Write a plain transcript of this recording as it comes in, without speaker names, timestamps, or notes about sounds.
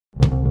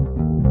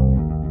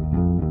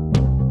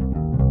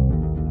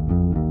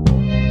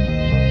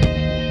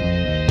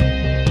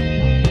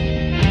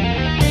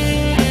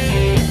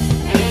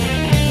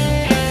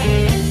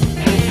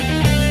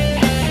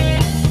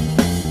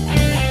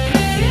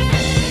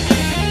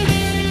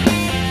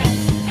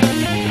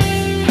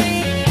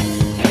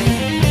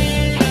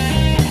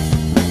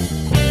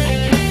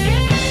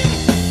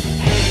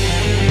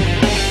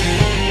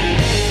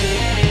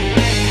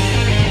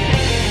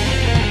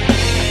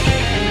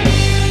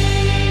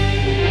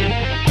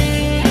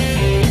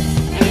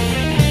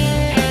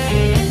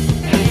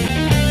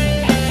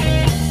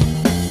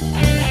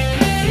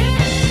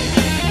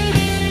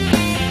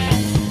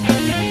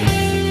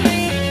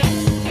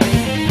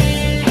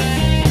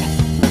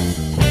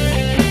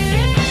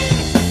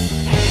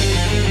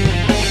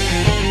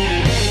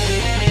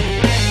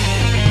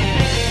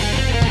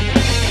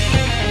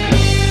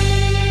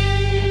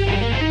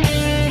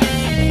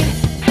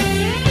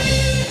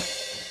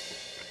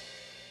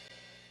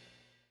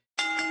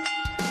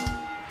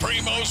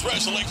Primos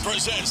Wrestling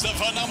presents the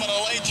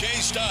phenomenal AJ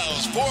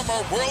Styles,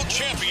 former world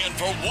champion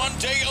for one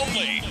day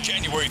only,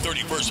 January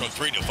 31st from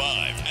 3 to 5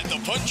 at the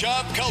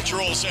Punjab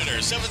Cultural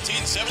Center,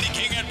 1770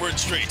 King Edward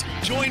Street.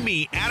 Join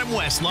me, Adam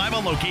West, live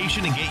on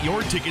location and get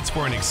your tickets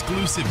for an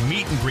exclusive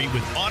meet and greet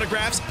with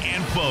autographs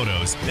and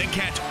photos. Then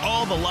catch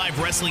all the live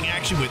wrestling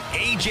action with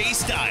AJ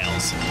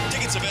Styles.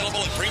 Tickets available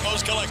at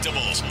Primos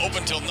Collectibles,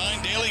 open till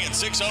 9 daily and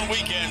 6 on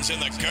weekends in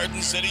the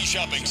Garden City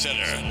Shopping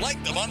Center.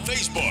 Like them on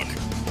Facebook.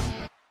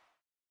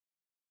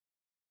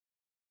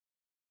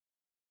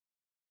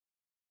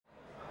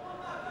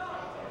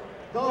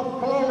 The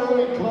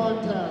following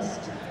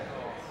contest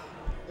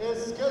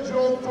is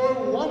scheduled for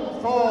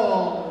one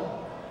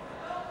fall.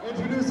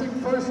 Introducing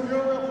first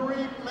your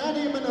referee,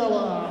 Manny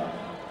Manila.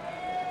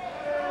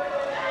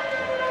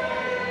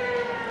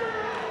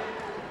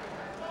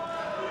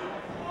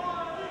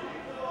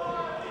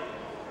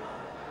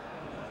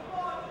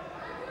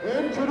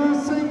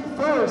 Introducing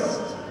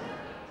first.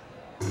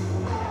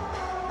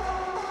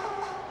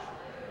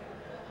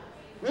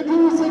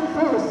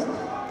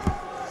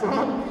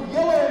 From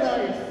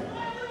Yellowknife,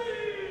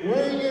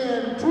 weighing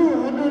in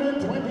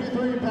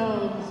 223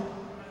 pounds,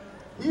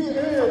 he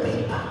is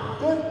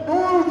the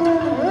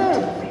Northern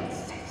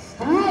Wolf,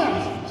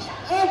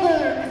 Brett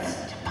Evans.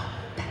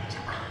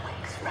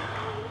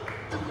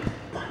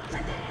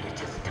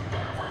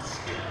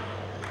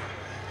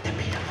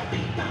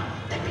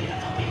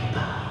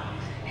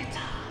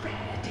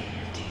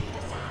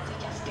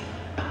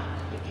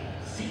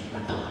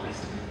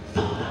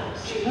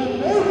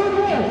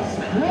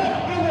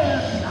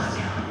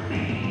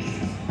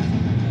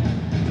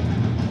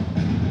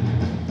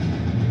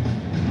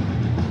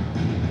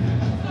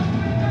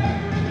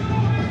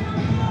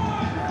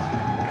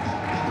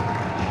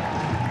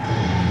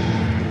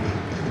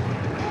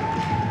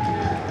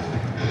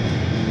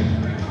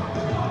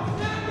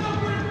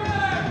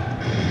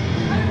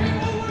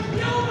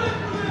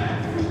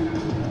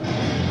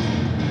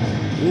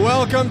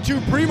 Welcome to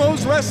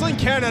Primos Wrestling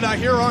Canada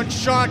here on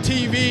Shaw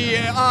TV.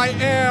 I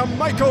am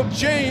Michael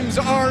James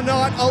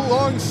Arnott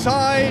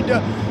alongside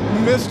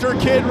Mr.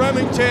 Kid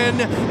Remington,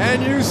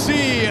 and you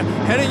see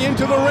heading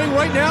into the ring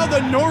right now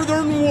the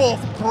Northern Wolf,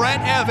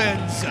 Brett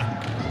Evans.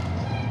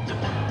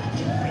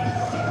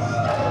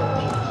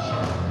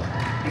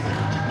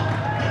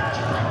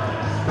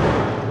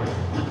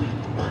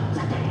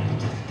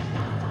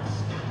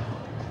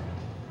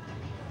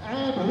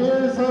 And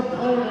his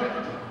opponent.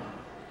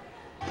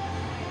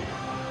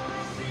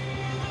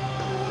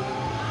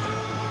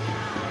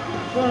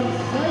 From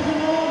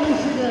Saginaw,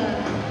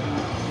 Michigan,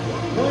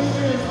 weighing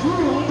in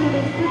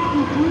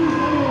 253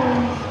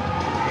 pounds,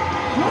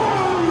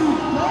 Cory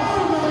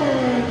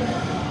Diamond.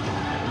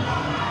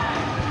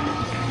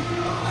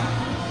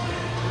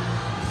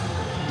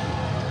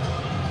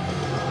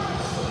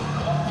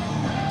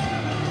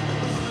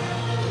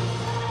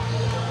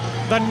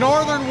 The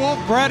Northern Wolf,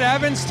 Brett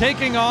Evans,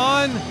 taking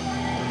on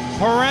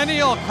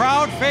perennial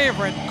crowd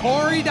favorite,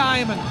 Cory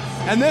Diamond.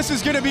 And this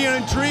is going to be an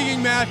intriguing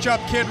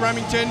matchup, Kid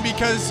Remington,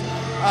 because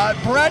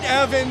Brett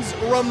Evans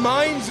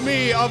reminds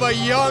me of a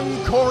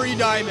young Cory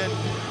Diamond.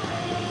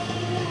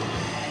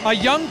 A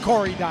young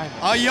Cory Diamond.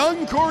 A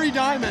young Cory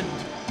Diamond.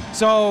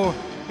 So,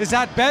 is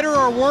that better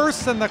or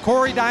worse than the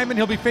Cory Diamond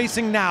he'll be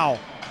facing now,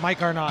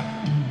 Mike Arnott?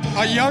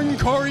 A young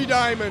Cory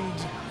Diamond.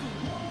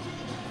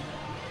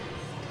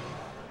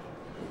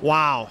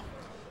 Wow.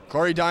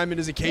 Cory Diamond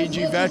is a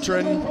KG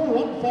veteran.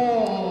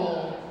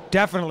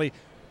 Definitely.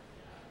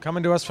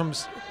 Coming to us from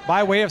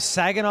by way of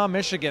Saginaw,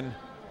 Michigan.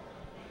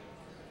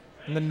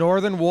 And the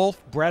Northern Wolf,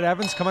 Brett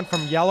Evans, coming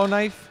from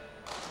Yellowknife.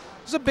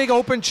 This is a big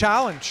open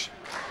challenge.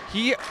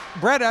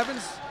 Brett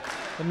Evans,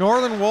 the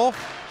Northern Wolf,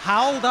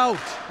 howled out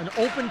an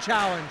open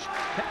challenge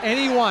to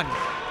anyone.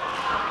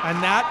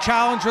 And that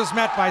challenge was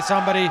met by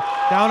somebody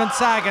down in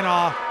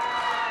Saginaw.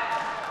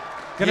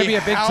 Gonna be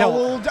a big tilt.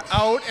 Howled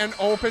out an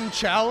open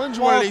challenge?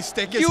 Well, where he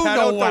stick his head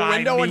out the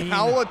window and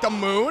howl at the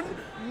moon?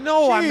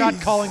 No, Jeez. I'm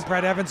not calling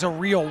Brett Evans a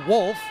real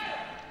wolf.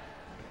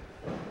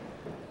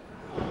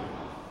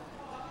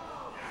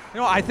 You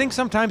know, I think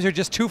sometimes you're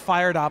just too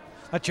fired up.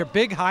 That's your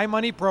big high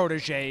money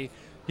protege.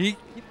 He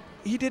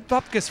did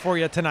bupkis for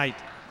you tonight.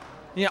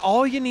 Yeah,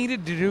 all you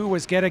needed to do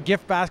was get a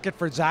gift basket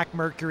for Zack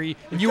Mercury,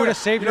 and you would have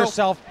saved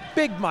yourself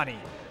big money.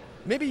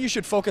 Maybe you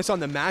should focus on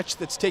the match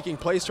that's taking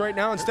place right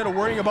now instead of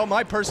worrying about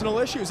my personal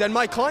issues and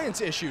my clients'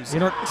 issues.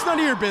 You know, it's none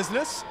of your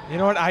business. You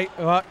know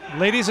what,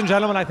 ladies and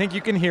gentlemen, I think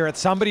you can hear it.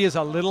 Somebody is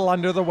a little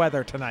under the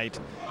weather tonight.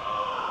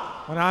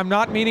 And I'm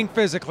not meaning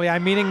physically,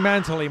 I'm meaning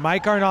mentally.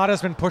 Mike Arnott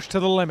has been pushed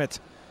to the limit.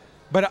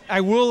 But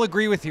I will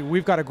agree with you.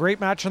 We've got a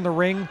great match in the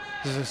ring.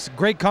 There's a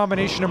great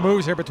combination of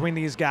moves here between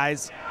these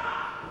guys.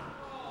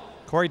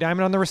 Cory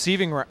Diamond on the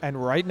receiving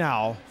end right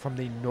now from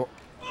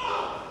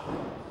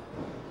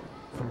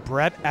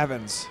Brett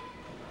Evans.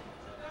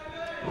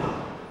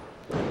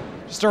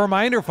 Just a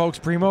reminder, folks,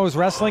 Primos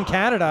Wrestling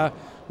Canada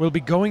will be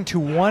going to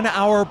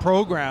 1-hour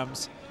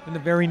programs in the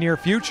very near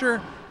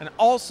future. And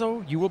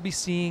also, you will be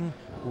seeing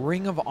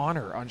Ring of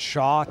Honor on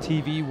Shaw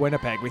TV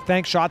Winnipeg. We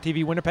thank Shaw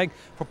TV Winnipeg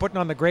for putting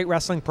on the great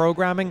wrestling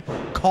programming.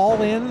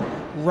 Call in,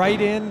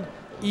 write in,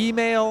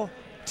 email,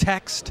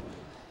 text,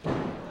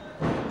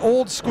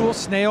 old school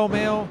snail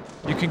mail.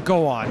 You can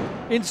go on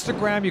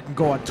Instagram, you can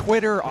go on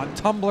Twitter, on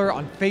Tumblr,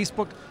 on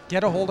Facebook.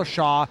 Get a hold of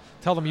Shaw.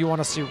 Tell them you want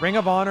to see Ring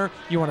of Honor,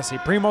 you want to see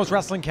Primos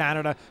Wrestling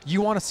Canada, you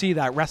want to see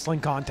that wrestling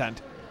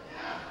content.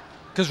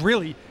 Because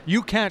really,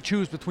 you can't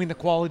choose between the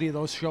quality of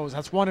those shows.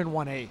 That's 1 and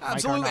 1A.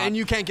 Absolutely, and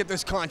you can't get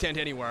this content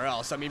anywhere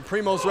else. I mean,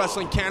 Primos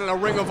Wrestling Canada,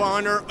 Ring of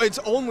Honor, it's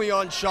only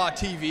on Shaw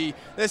TV.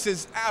 This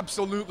is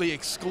absolutely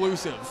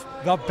exclusive.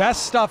 The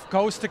best stuff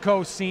coast to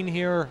coast seen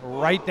here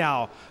right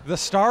now. The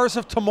stars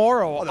of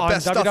tomorrow on WWE. The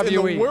best stuff in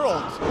the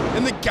world,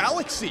 in the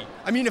galaxy.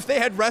 I mean, if they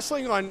had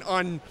wrestling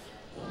on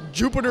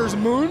Jupiter's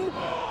moon,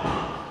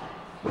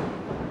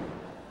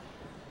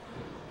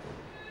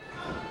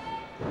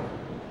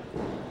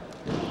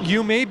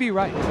 you may be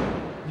right.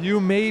 You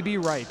may be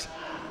right.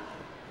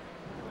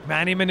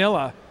 Manny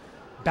Manila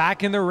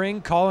back in the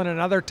ring, calling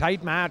another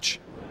tight match.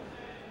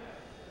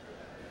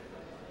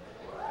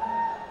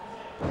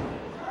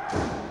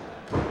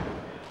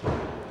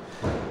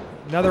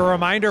 Another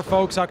reminder,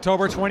 folks,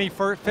 October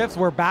 25th,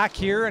 we're back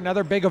here.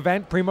 Another big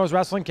event, Primos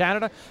Wrestling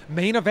Canada.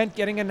 Main event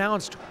getting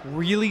announced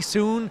really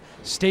soon.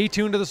 Stay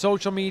tuned to the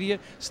social media.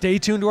 Stay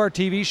tuned to our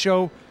TV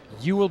show.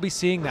 You will be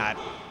seeing that.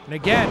 And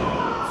again,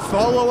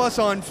 follow us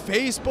on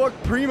Facebook,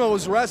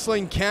 Primos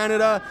Wrestling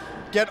Canada.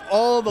 Get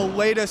all the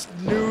latest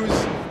news.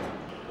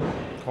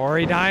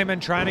 Cory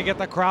Diamond trying to get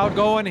the crowd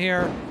going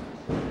here.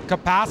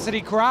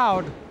 Capacity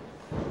crowd.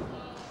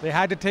 They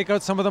had to take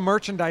out some of the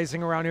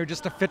merchandising around here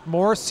just to fit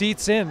more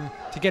seats in,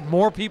 to get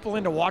more people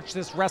in to watch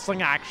this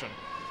wrestling action.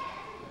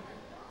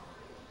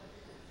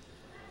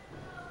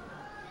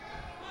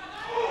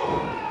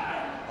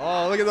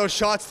 Oh, look at those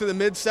shots to the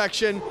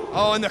midsection.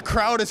 Oh, and the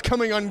crowd is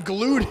coming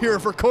unglued here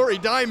for Cory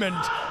Diamond.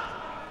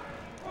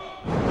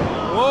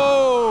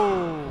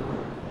 Whoa!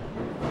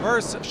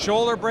 First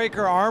shoulder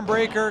breaker, arm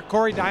breaker.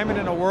 Cory Diamond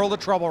in a world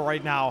of trouble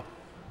right now.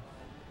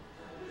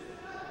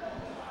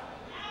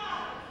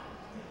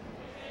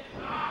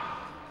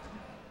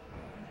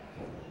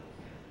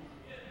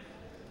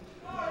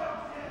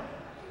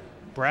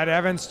 Brad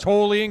Evans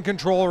totally in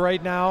control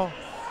right now.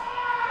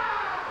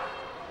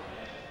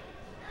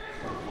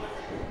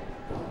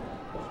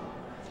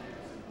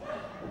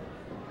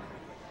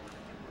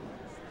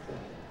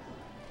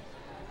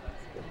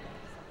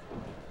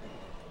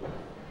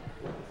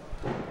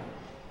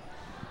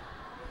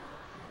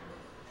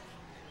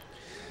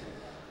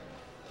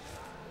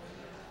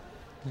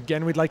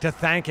 Again, we'd like to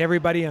thank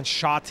everybody on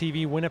Shaw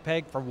TV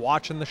Winnipeg for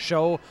watching the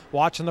show,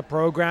 watching the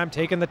program,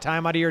 taking the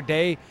time out of your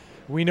day.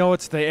 We know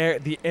it's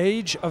the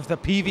age of the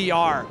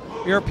PVR.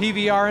 You're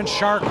PVRing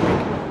Shark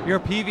Week. You're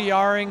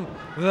PVRing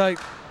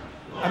the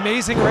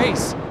Amazing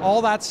Race,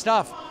 all that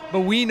stuff.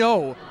 But we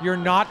know you're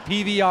not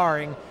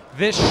PVRing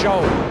this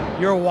show.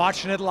 You're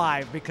watching it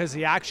live because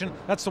the action,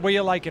 that's the way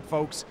you like it,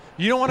 folks.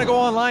 You don't want to go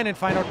online and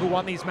find out who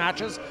won these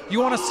matches. You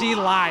want to see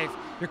live.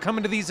 You're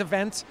coming to these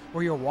events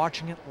where you're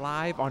watching it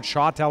live on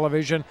Shaw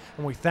Television,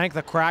 and we thank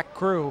the crack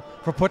crew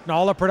for putting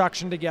all the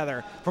production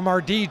together, from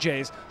our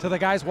DJs to the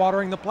guys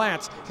watering the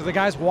plants to the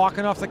guys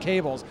walking off the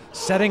cables,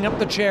 setting up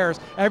the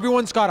chairs.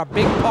 Everyone's got a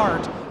big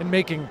part in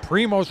making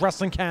Primos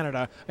Wrestling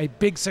Canada a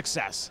big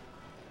success.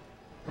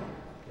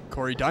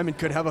 Cory Diamond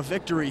could have a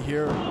victory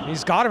here.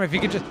 He's got him if he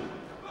could just...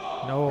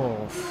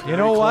 No. Very you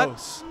know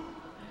close.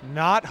 What?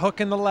 Not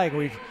hooking the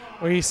leg.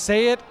 We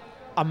say it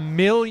a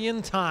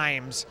million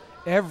times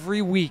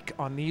every week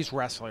on these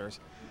wrestlers.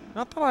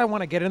 Not that I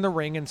want to get in the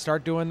ring and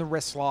start doing the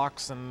wrist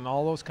locks and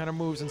all those kind of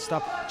moves and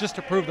stuff just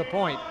to prove the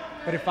point.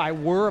 But if I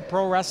were a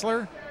pro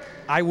wrestler,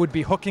 I would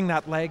be hooking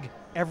that leg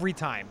every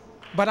time.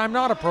 But I'm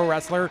not a pro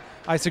wrestler.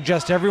 I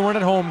suggest everyone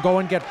at home go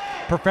and get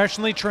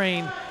professionally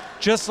trained,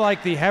 just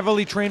like the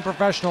heavily trained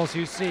professionals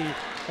you see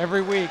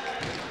every week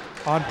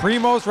on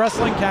Primos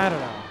Wrestling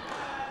Canada.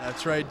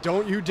 That's right.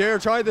 Don't you dare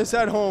try this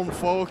at home,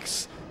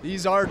 folks.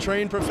 These are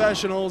trained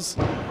professionals.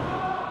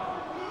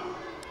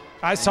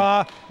 I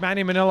saw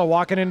Manny Manila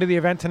walking into the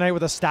event tonight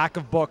with a stack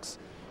of books,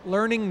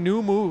 learning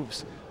new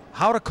moves,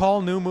 how to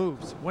call new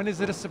moves. When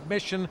is it a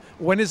submission?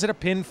 When is it a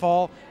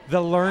pinfall?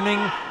 The learning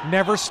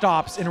never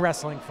stops in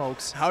wrestling,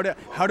 folks. How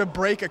to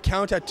break a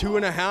count at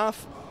 2.5.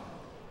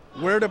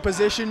 Where to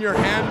position your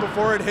hand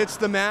before it hits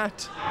the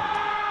mat.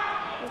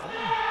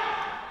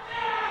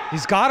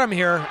 He's got him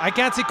here. I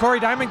can't see Cory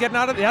Diamond getting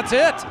out of it. That's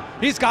it.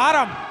 He's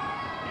got him.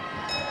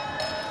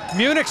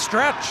 Munich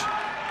stretch.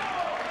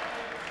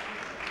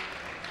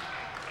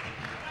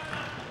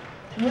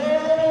 Winner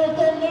of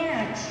the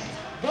match,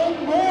 the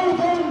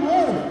Northern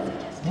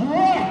Wolf,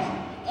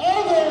 Brett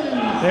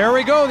Evans. There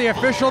we go, the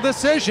official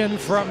decision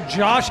from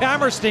Josh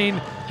Hammerstein.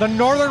 The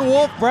Northern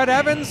Wolf, Brett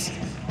Evans.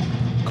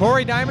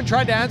 Cory Diamond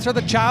tried to answer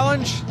the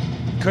challenge,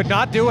 could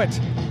not do it.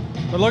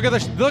 But look at the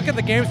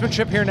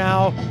gamesmanship here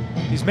now.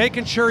 He's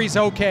making sure he's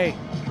okay.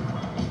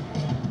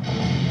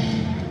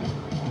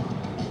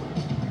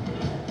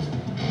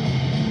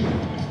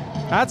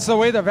 That's the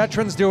way the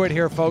veterans do it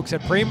here, folks,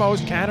 at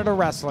Primos Canada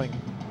Wrestling.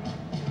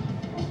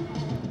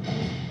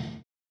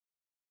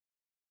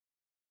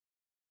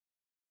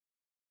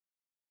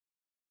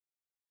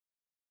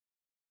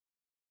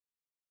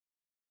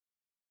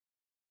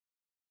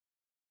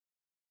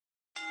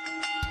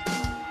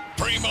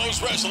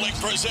 Primos Wrestling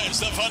presents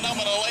the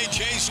phenomenal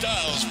AJ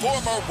Styles,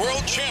 former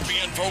world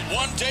champion for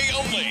one day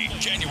only,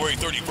 January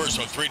 31st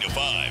from 3 to 5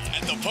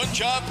 at the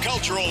Punjab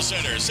Cultural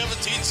Center,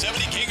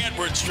 1770 King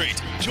Edward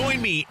Street.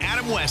 Join me,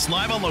 Adam West,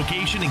 live on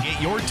location and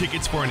get your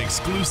tickets for an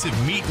exclusive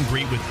meet and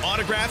greet with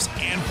autographs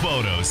and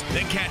photos.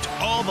 Then catch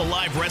all the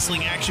live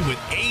wrestling action with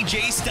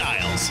AJ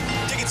Styles.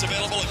 Tickets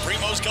available at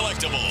Primos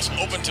Collectibles,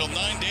 open till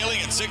 9 daily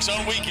and 6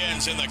 on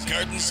weekends in the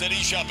Garden City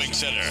Shopping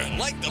Center.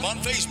 Like them on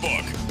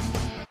Facebook.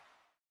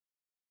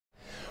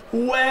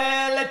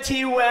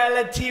 Wellity.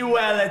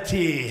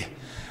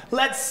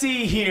 Let's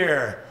see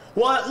here.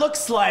 Well, it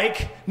looks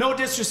like, no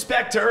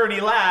disrespect to Ernie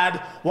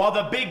Ladd, while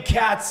the big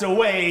cat's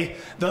away,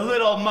 the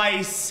little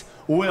mice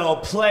will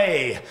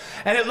play.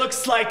 And it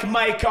looks like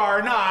Mike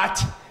Arnott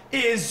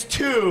is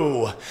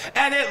too.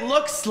 And it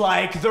looks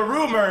like the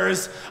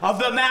rumors of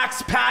the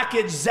Max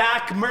Package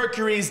Zack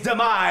Mercury's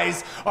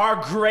demise are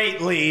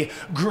greatly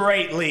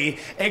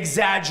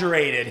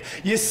exaggerated.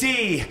 You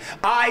see,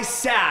 I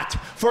sat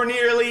for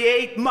nearly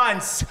 8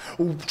 months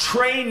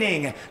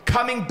training,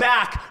 coming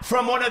back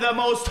from one of the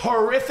most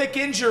horrific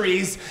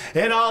injuries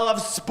in all of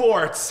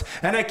sports,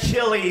 an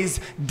Achilles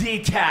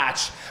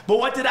detach. But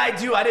what did I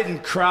do? I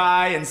didn't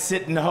cry and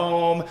sit in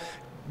home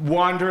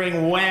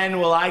wondering when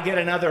will I get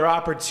another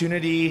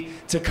opportunity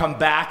to come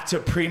back to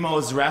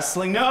Primos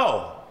Wrestling.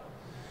 No.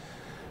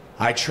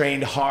 I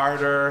trained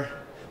harder.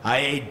 I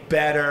ate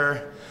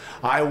better.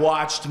 I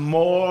watched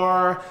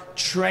more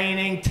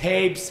training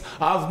tapes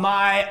of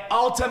my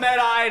ultimate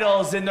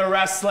idols in the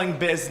wrestling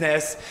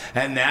business.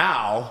 And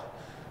now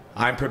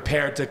I'm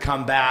prepared to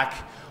come back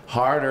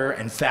harder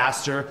and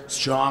faster,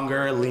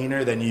 stronger,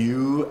 leaner than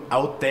you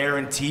out there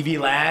in TV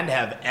land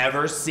have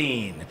ever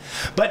seen.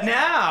 But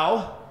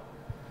now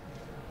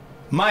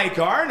Mike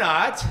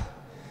Arnott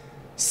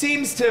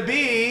seems to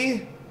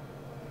be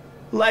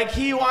like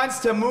he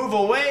wants to move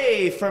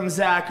away from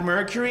Zack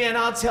Mercury, and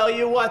I'll tell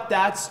you what,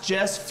 that's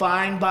just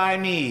fine by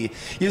me.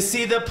 You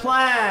see, the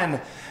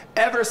plan,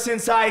 ever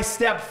since I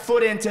stepped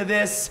foot into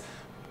this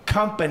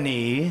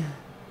company,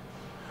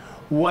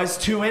 was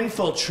to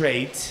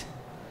infiltrate,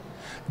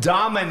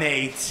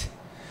 dominate,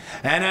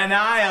 and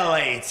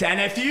annihilate.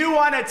 And if you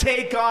want to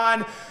take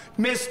on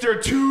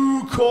Mr.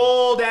 Too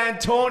Cold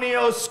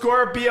Antonio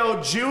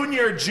Scorpio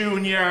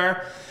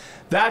Jr.,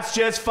 that's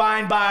just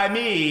fine by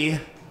me,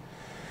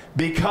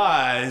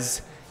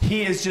 because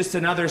he is just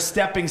another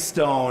stepping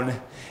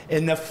stone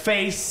in the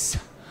face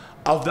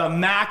of the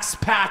Max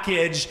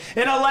Package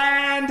in a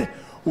land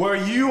where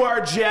you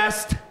are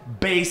just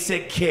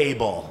basic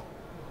cable.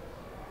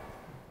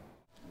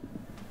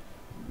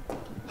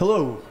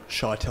 Hello,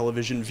 Shaw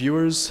Television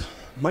viewers.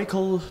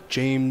 Michael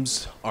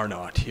James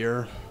Arnott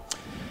here.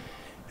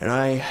 And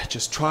I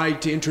just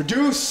tried to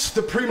introduce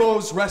the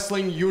Primos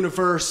Wrestling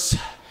universe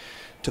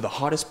to the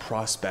hottest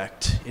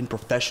prospect in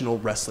professional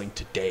wrestling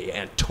today,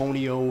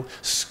 Antonio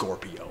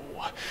Scorpio.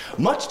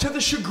 Much to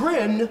the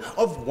chagrin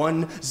of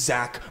one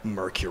Zack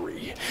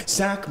Mercury.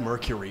 Zack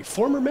Mercury,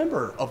 former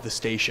member of the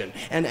station,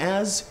 and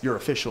as your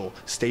official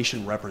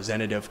station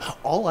representative,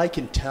 all I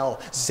can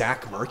tell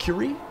Zack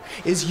Mercury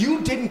is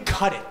you didn't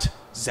cut it,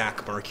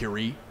 Zack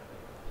Mercury.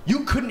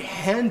 You couldn't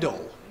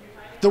handle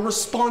the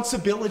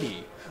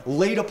responsibility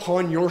laid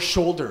upon your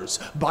shoulders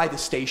by the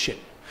station.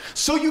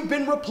 So you've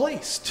been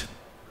replaced.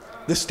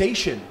 The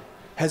station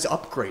has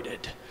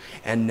upgraded,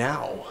 and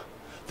now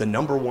the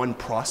 #1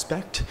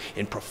 prospect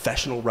in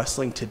professional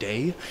wrestling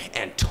today,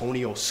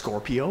 Antonio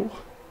Scorpio,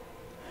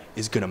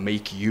 is gonna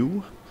make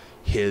you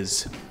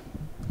his...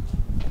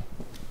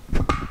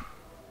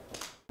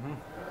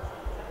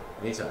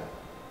 Anytime.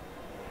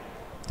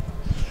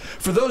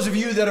 For those of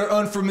you that are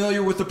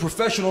unfamiliar with the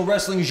professional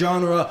wrestling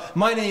genre,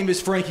 my name is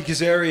Frankie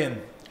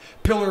Kazarian.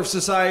 Pillar of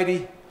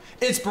society,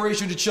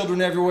 inspiration to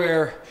children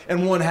everywhere,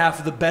 and one half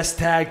of the best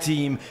tag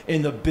team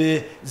in the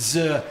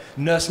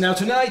business. Now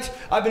tonight,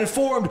 I've been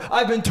informed,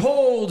 I've been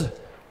told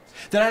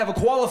that I have a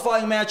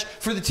qualifying match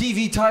for the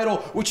TV title,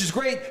 which is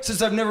great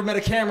since I've never met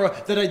a camera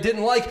that I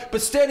didn't like,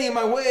 but standing in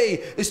my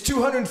way is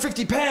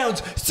 250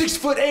 pounds,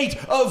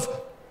 6'8" of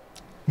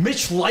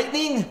Mitch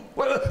Lightning?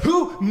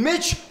 Who?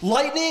 Mitch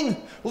Lightning?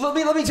 Well,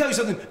 let me tell you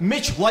something.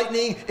 Mitch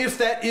Lightning, if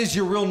that is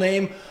your real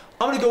name,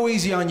 I'm gonna go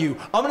easy on you.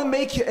 I'm gonna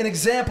make an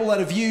example out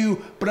of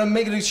you, but I'm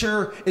making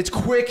sure it's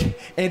quick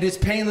and it's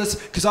painless,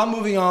 because I'm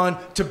moving on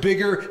to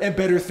bigger and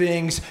better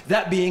things.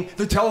 That being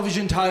the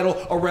television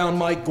title around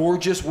my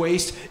gorgeous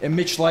waist, and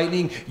Mitch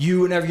Lightning,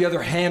 you and every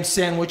other ham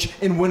sandwich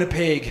in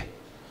Winnipeg,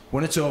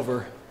 when it's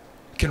over,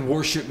 can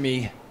worship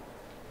me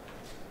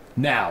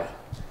now.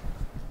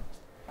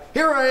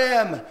 Here I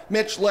am,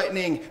 Mitch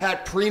Lightening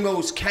at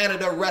Primos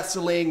Canada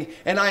Wrestling,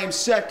 and I am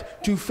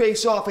set to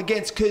face off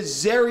against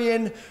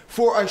Kazarian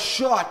for a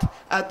shot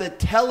at the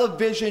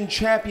television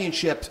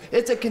championships.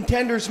 It's a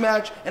contenders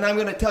match, and I'm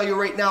going to tell you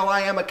right now,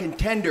 I am a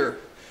contender.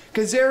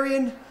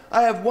 Kazarian,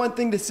 I have one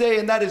thing to say,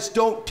 and that is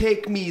don't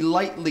take me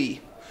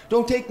lightly.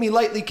 Don't take me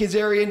lightly,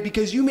 Kazarian,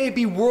 because you may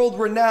be world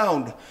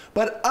renowned,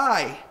 but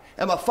I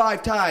am a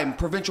 5-time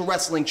provincial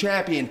wrestling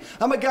champion.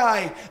 I'm a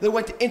guy that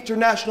went to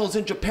internationals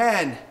in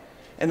Japan.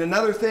 And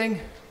another thing,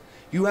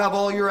 you have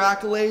all your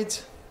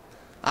accolades,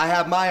 I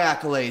have my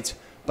accolades,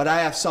 but I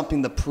have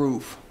something to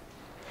prove,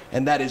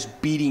 and that is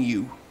beating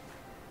you.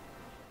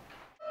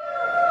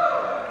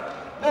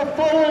 The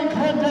following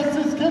contest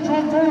is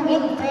scheduled for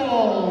one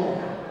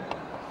fall.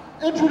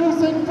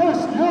 Introducing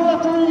first your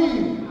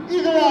referee,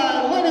 Eagle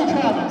Eye Lenny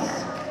Travis.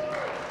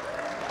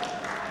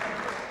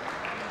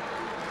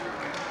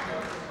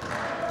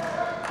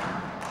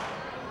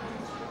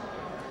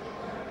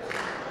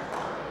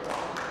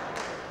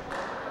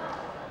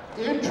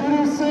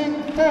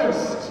 Introducing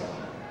first,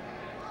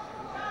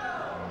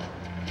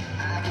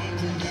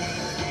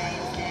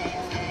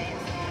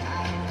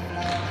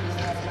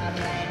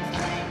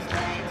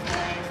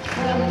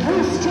 from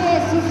Moose Jaw,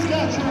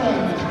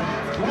 Saskatchewan,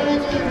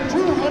 weighing in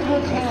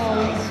 200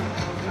 pounds,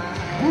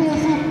 he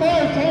is the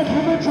 5-time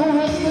provincial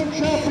wrestling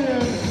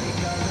champion.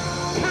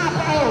 Tap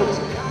out,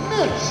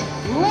 Mitch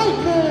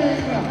Lightening.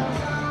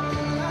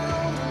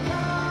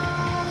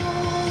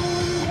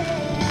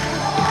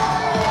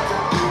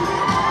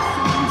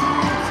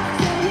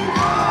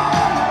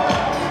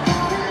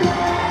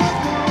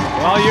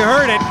 Well, you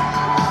heard it.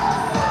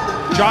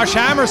 Josh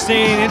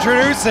Hammerstein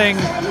introducing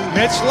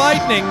Mitch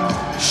Lightening,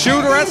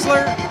 shoot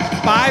wrestler,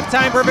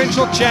 5-time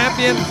provincial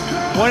champion,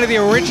 one of the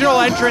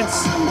original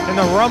entrants in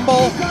the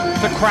Rumble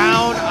to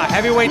crown a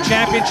heavyweight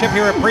championship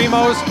here at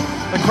Primos.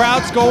 The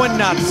crowd's going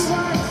nuts.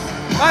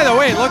 By the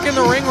way, look in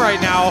the ring right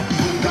now.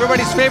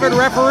 Everybody's favorite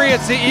referee,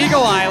 it's the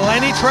Eagle Eye,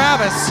 Lenny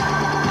Travis.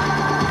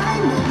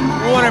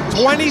 One of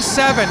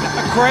 27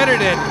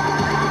 accredited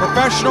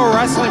professional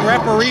wrestling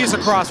referees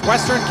across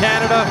Western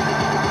Canada,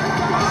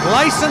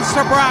 licensed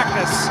to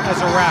practice as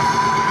a ref.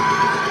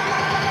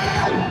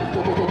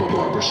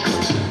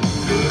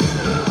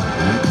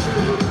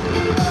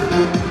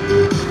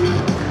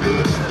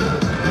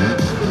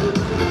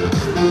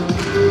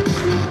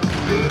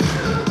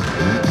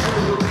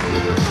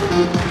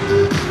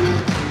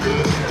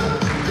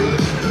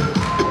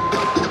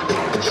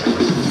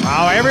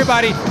 Wow,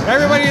 everybody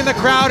in the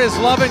crowd is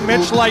loving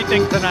Mitch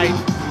Lightening tonight.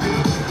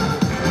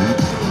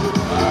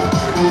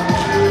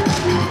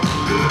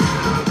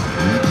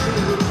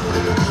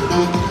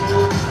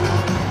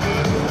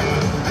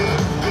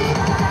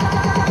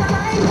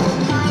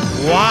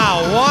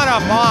 Wow, what a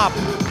pop.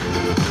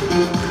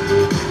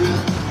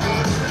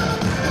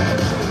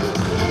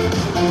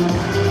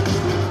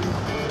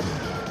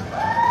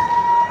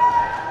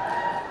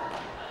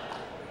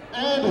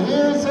 And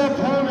his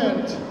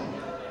opponent,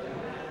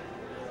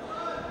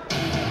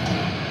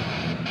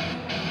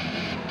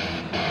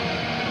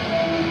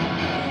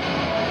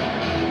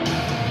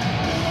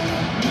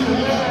 he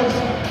hails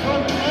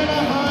from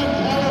Anaheim,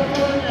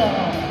 California,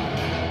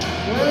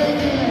 weighing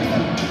in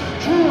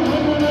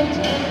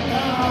 210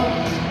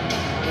 pounds,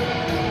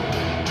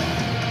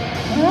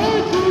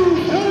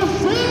 Frankie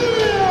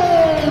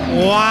Kazarian!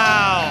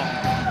 Wow.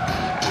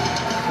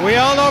 We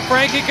all know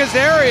Frankie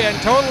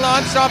Kazarian, total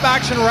non-stop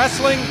action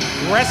wrestling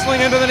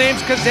under the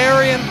names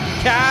Kazarian,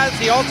 Kaz.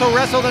 He also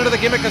wrestled under the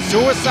gimmick of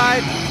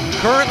Suicide,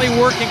 currently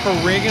working for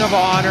Ring of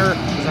Honor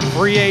as a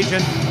free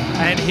agent.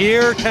 And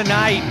here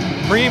tonight,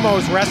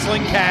 Primos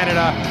Wrestling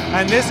Canada.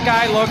 And this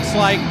guy looks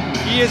like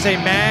he is a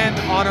man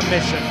on a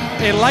mission.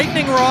 A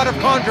lightning rod of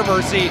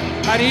controversy,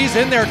 and he's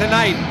in there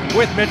tonight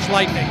with Mitch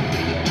Lightening.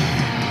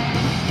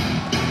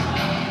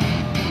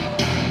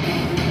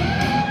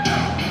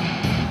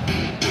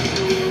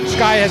 This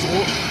guy has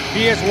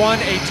won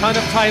a ton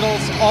of titles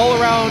all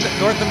around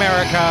North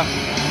America.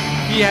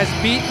 He has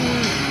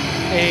beaten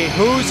a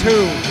who's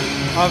who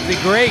of the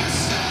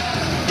greats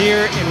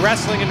here in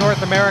wrestling in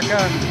North America.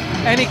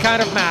 Any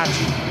kind of match,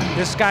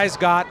 this guy's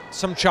got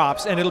some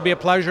chops, and it'll be a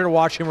pleasure to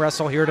watch him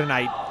wrestle here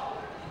tonight.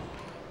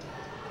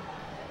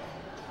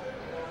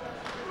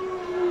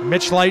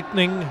 Mitch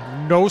Lightening,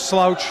 no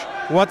slouch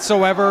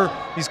whatsoever.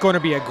 He's going to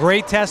be a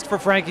great test for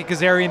Frankie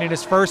Kazarian in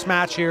his first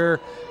match here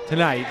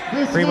tonight.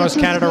 Primos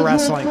Canada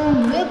Wrestling.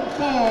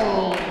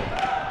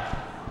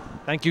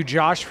 Thank you,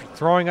 Josh, for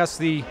throwing us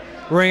the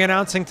ring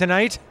announcing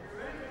tonight.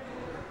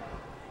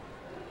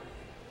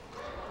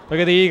 Look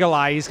at the Eagle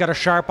Eye. He's got a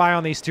sharp eye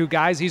on these two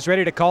guys. He's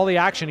ready to call the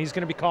action. He's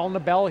going to be calling the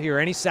bell here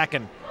any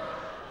second.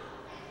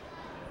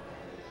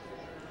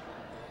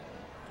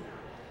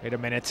 Wait a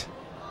minute.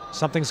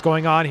 Something's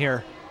going on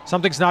here.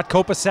 Something's not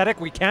copacetic.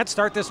 We can't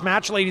start this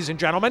match, ladies and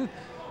gentlemen.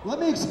 Let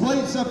me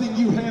explain something,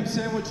 you ham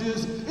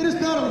sandwiches. It is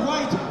not a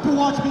right to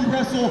watch me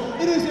wrestle.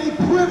 It is a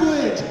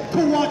privilege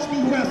to watch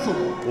me wrestle.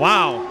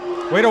 Wow.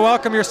 Way to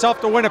welcome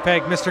yourself to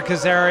Winnipeg, Mr.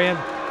 Kazarian.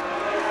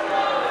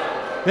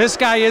 This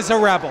guy is a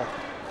rebel.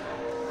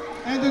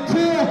 And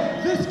until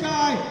this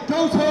guy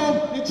goes home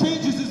and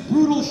changes his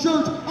brutal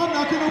shirt, I'm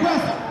not gonna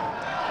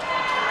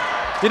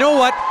wrestle. You know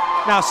what?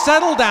 Now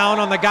settle down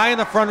on the guy in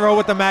the front row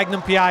with the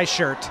Magnum PI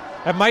shirt.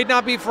 It might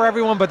not be for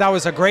everyone, but that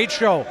was a great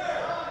show.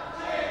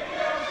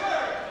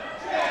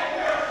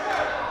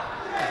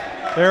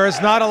 There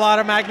is not a lot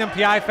of Magnum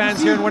PI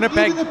fans here in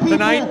Winnipeg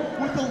tonight.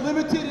 With the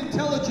limited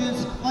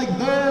intelligence like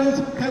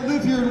those that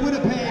live here in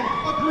Winnipeg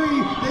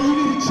agree that you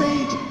need to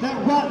change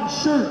that rotten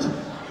shirt.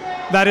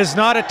 That is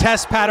not a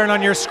test pattern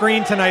on your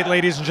screen tonight,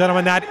 ladies and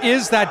gentlemen. That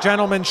is that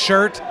gentleman's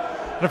shirt.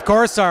 And of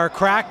course, our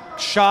crack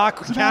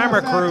shock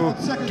camera crew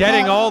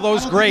getting all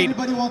those great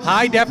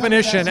high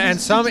definition and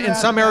in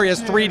some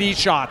areas 3D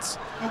shots.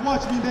 And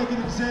watch me make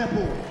an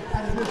example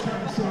out of this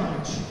kind of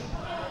sandwich.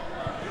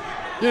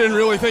 You didn't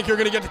really think you were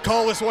going to get to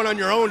call this one on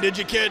your own, did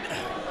you, kid?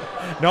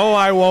 No,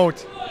 I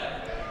won't.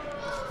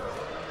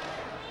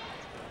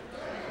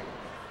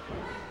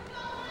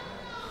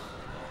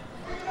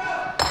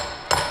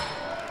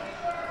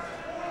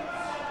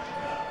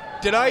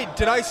 Did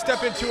I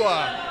step into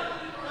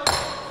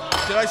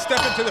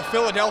the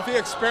Philadelphia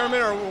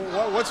experiment, or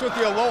what's with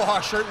the Aloha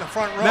shirt in the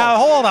front row? Now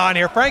hold on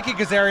here. Frankie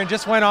Kazarian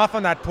just went off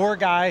on that poor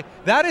guy.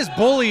 That is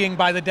bullying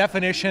by the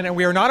definition, and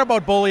we are not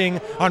about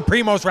bullying on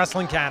Primos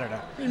Wrestling Canada.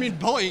 What do you mean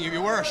bullying? If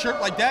you wear a shirt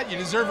like that, you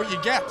deserve what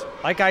you get.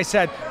 Like I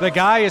said, the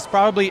guy is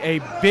probably a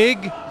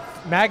big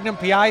Magnum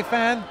PI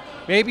fan.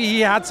 Maybe he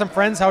had some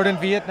friends out in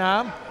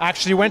Vietnam,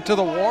 actually went to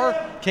the war,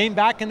 came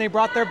back, and they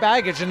brought their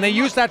baggage, and they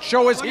used that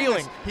show as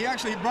healing. He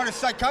actually brought a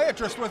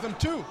psychiatrist with him,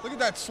 too. Look at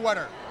that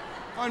sweater.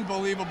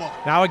 Unbelievable.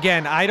 Now,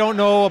 again, I don't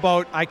know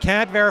about, I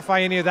can't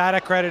verify any of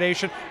that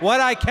accreditation. What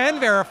I can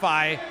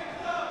verify,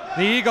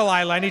 the Eagle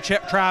Eye, Lenny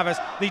Travis,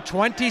 the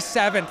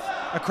 27th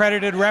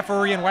accredited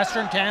referee in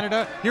Western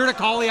Canada, here to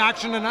call the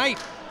action tonight.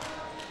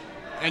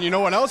 And you know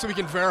what else we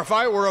can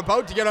verify? We're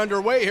about to get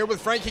underway here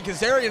with Frankie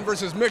Kazarian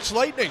versus Mitch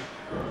Lightening.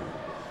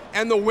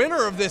 And the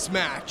winner of this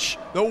match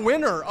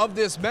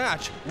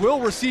will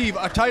receive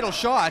a title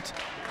shot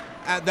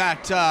at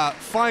that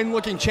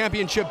fine-looking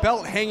championship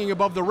belt hanging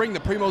above the ring,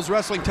 the Primos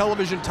Wrestling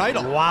television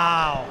title.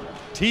 Wow.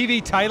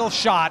 TV title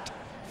shot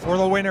for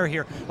the winner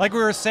here. Like we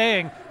were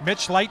saying,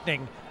 Mitch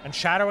Lightening and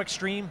Shadow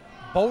Extreme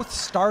both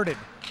started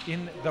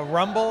in the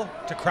Rumble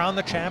to crown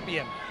the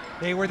champion.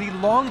 They were the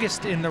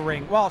longest in the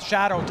ring. Well,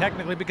 Shadow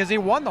technically because he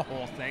won the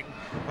whole thing.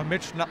 But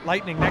Mitch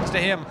Lightening next to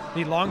him,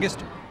 the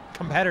longest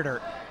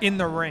competitor in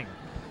the ring.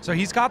 So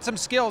he's got some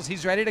skills.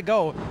 He's ready to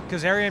go.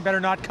 Kazarian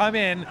better not come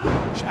in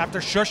after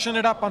shushing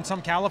it up on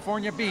some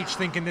California beach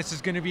thinking this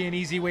is going to be an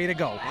easy way to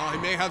go. Well, he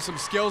may have some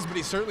skills, but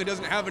he certainly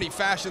doesn't have any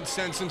fashion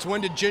sense. Since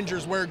when did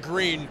gingers wear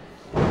green?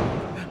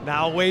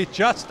 Now wait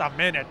just a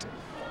minute.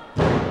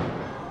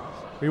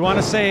 We want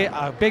to say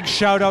a big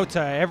shout out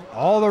to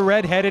all the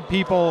red-headed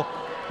people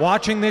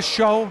watching this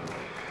show.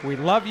 We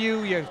love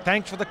you.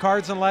 Thanks for the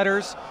cards and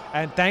letters.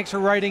 And thanks for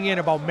writing in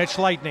about Mitch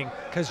Lightening,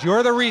 because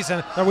you're the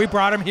reason that we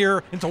brought him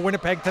here into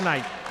Winnipeg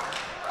tonight.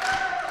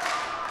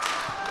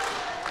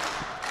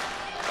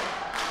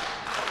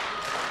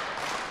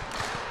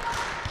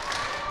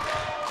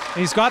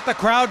 He's got the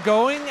crowd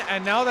going,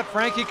 and now that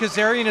Frankie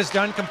Kazarian is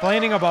done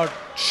complaining about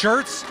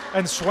shirts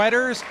and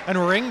sweaters and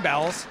ring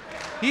bells,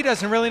 he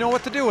doesn't really know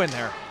what to do in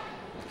there.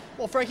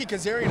 Well, Frankie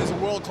Kazarian is a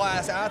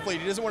world-class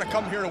athlete. He doesn't want to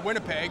come here to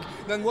Winnipeg,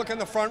 then look in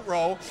the front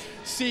row,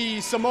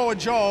 see Samoa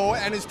Joe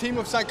and his team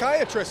of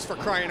psychiatrists, for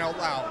crying out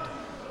loud.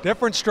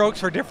 Different strokes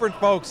for different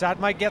folks. That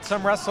might get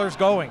some wrestlers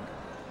going.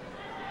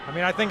 I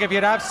mean, I think if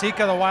you'd have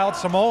Sika the Wild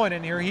Samoan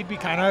in here, he'd be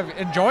kind of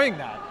enjoying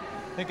that,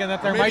 thinking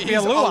that there might be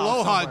a luau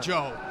Aloha somewhere.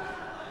 Joe.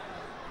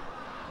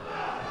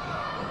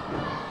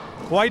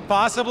 Quite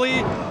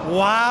possibly.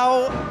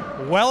 Wow.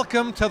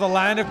 Welcome to the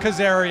land of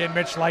Kazarian,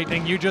 Mitch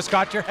Lightening. You just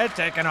got your head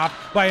taken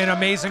off by an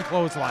amazing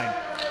clothesline.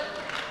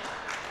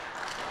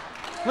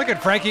 Look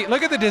at Frankie.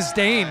 Look at the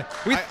disdain.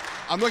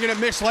 I'm looking at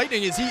Mitch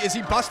Lightening. Is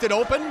he busted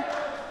open?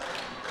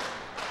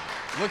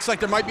 Looks like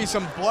there might be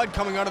some blood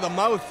coming out of the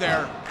mouth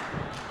there.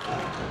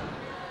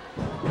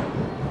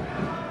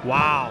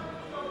 Wow.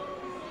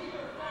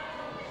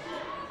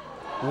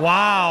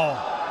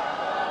 Wow.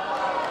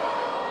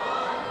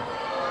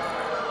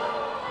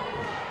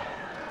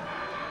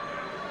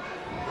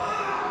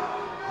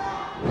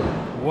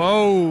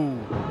 Whoa.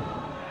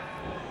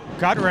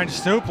 Gut wrench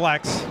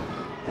suplex.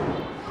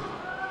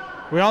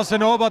 We also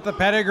know about the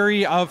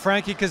pedigree of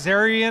Frankie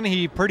Kazarian.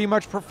 He pretty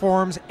much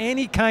performs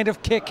any kind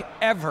of kick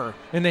ever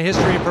in the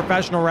history of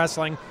professional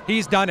wrestling.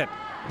 He's done it.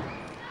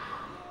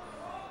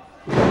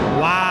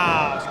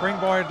 Wow.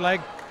 Springboard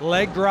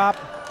leg drop.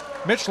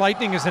 Mitch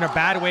Lightening is in a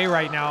bad way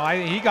right now.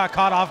 He got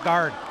caught off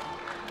guard.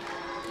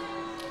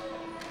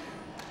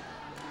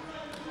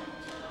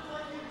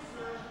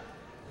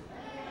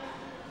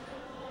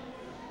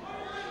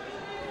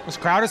 This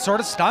crowd is sort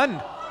of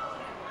stunned.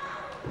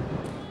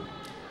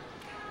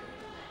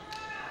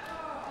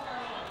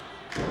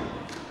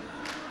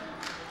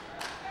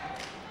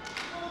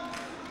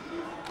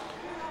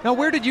 Now,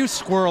 where did you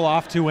squirrel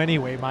off to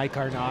anyway, Mike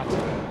Arnott?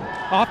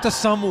 Off to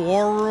some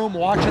war room,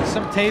 watching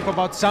some tape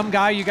about some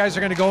guy you guys are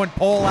going to go and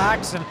pole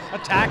axe and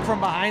attack from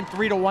behind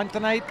 3-1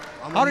 tonight.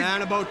 I'm a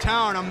man about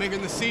town. I'm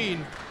making the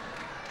scene.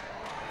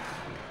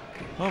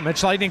 Well,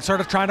 Mitch Lightning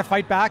sort of trying to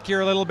fight back here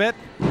a little bit.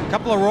 A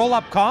couple of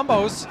roll-up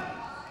combos.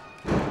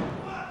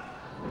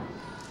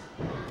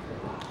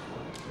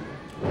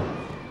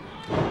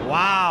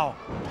 Wow.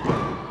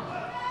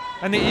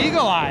 And the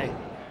eagle eye,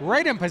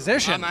 right in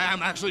position.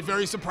 I'm actually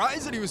very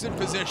surprised that he was in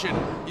position.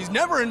 He's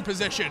never in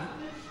position.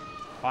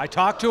 I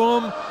talked to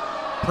him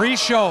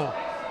pre-show,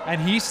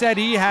 and he said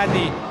he had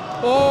the,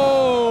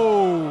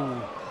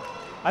 oh,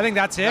 I think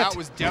that's it. That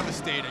was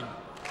devastating.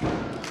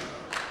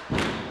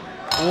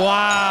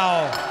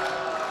 Wow.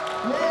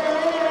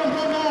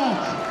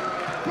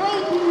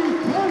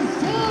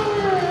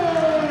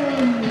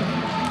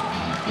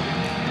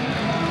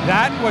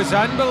 That was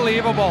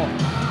unbelievable.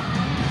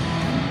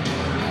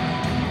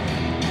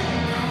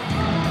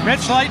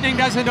 Mitch Lightning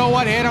doesn't know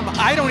what hit him.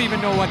 I don't even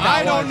know what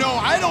that was.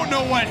 I don't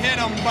know what hit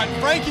him, but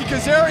Frankie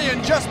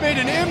Kazarian just made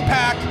an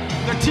impact,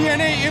 the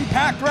TNA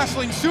Impact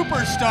Wrestling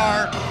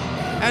superstar,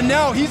 and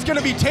now he's going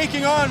to be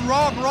taking on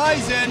Rob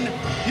Risen.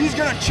 He's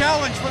going to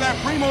challenge for that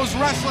Primos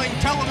Wrestling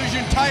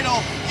television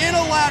title in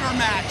a ladder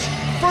match.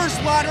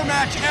 First ladder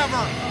match ever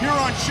here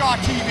on Shaw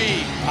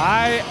TV.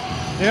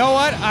 You know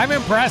what? I'm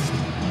impressed.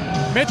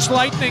 Mitch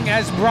Lightning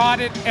has brought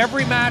it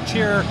every match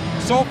here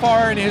so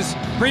far in his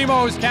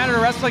Primos Canada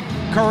Wrestling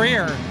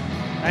career,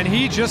 and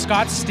he just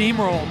got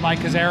steamrolled by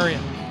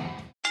Kazarian.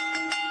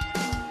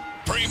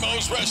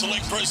 Primos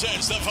Wrestling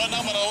presents the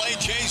phenomenal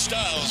AJ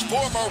Styles,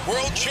 former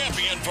world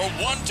champion for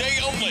one day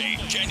only,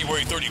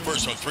 January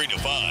 31st from 3 to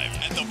 5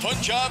 at the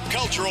Punjab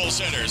Cultural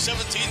Center,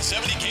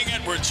 1770 King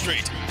Edward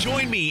Street.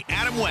 Join me,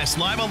 Adam West,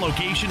 live on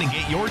location and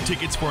get your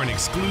tickets for an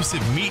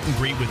exclusive meet and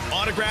greet with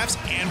autographs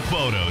and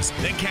photos.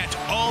 Then catch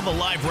all the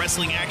live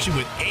wrestling action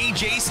with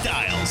AJ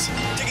Styles.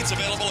 Tickets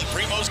available at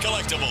Primos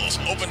Collectibles,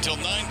 open till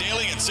 9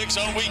 daily and 6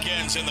 on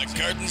weekends in the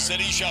Garden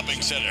City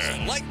Shopping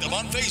Center. Like them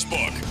on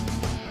Facebook.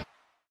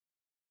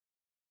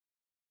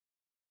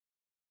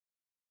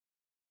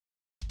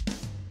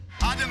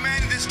 I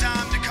demand this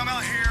time to come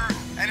out here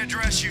and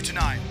address you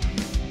tonight.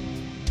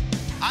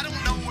 I don't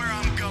know where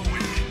I'm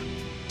going.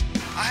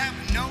 I have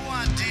no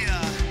idea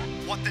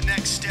what the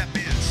next step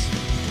is.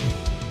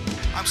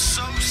 I'm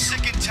so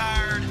sick and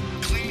tired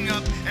cleaning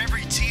up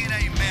every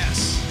TNA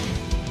mess.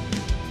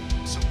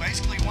 So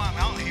basically why I'm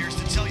out here is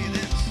to tell you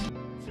this.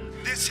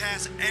 This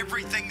has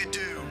everything to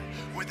do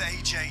with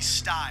AJ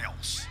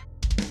Styles.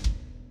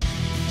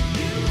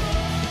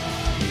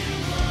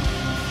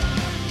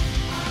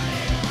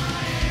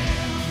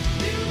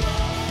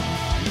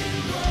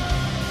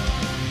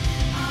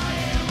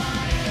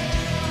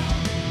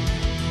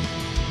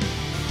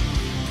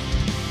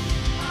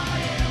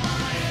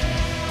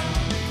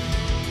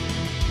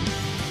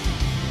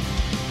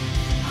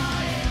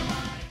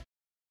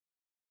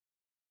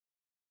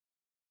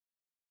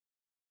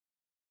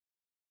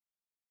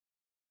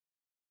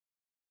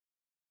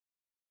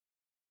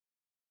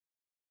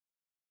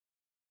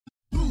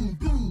 Boom,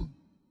 boom,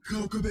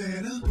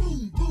 Cocabana,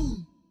 boom,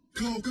 boom,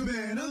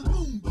 Cocabana,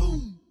 boom,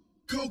 boom,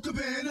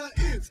 Cocabana,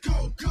 it's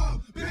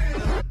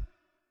Cocabana.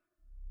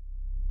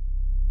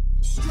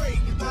 Straight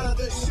out of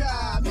the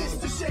shy,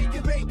 Mr. Shake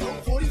and Bake,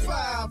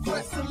 45,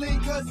 wrestling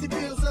cause he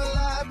feels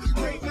alive,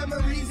 great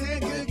memories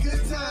and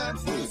good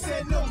times,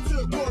 said no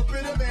to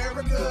corporate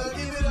America,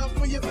 give it up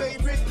for your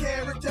favorite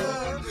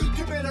character,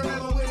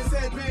 Cabana with his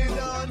headband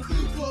on,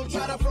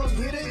 Globetrotter from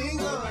here to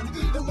England,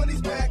 and when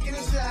he's back in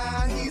the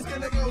shy, he's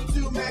gonna go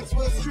to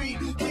Maxwell Street,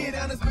 get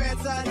on his bad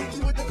side, hit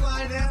you with the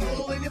flying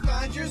apple, and you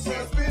find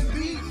yourself in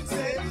beat,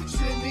 said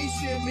shimmy,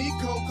 shimmy,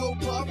 Cocoa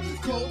Puff,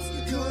 Colts,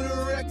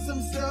 gonna wreck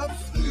some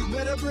stuff,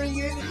 better bring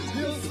it,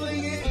 he'll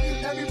sling it,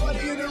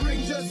 everybody in the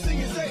ring just sing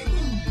and say,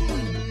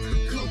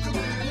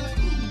 Cocabana,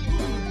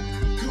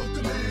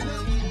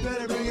 Cocabana,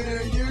 better bring it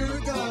or you're a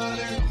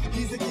goner,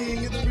 he's the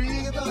king of the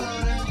Ring of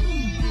Honor,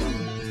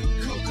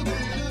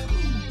 Cocabana,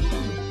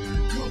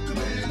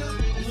 Cocabana,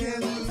 you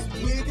can't lose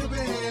with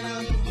Cabana,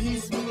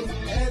 he's smooth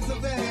as a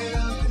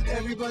venom,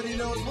 everybody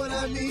knows what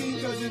I mean,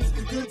 cause it's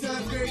good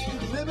times, great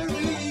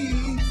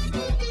memories.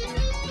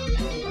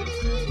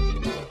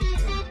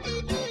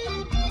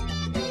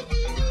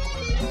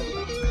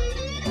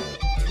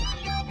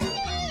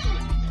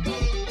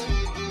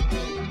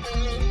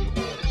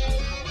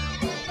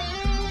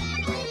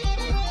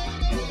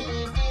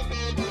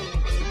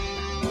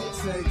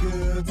 Say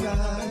good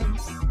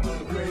times,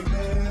 great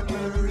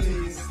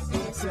memories.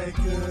 Say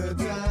good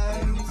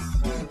times,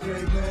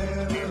 great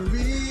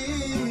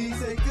memories.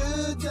 Say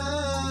good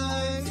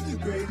times,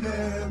 great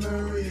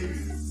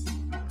memories.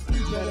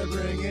 You better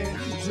bring it,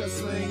 just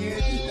sling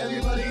it.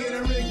 Everybody in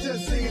the ring,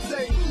 just sing it.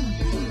 Say,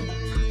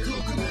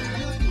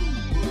 Cocabana,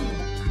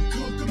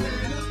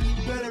 Cocabana.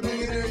 Better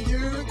bring it or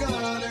you're a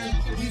goner.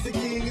 He's the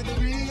king of the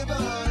Ring of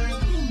Honor.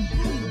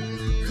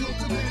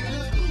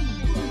 Cocabana,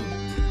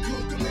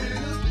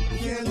 Cocabana.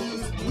 Can't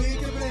lose with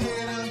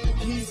Cabana.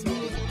 He's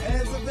smooth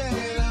as a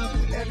venom.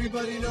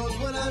 Everybody knows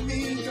what I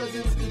mean, cause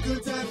it's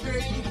good times,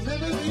 great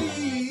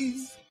memories.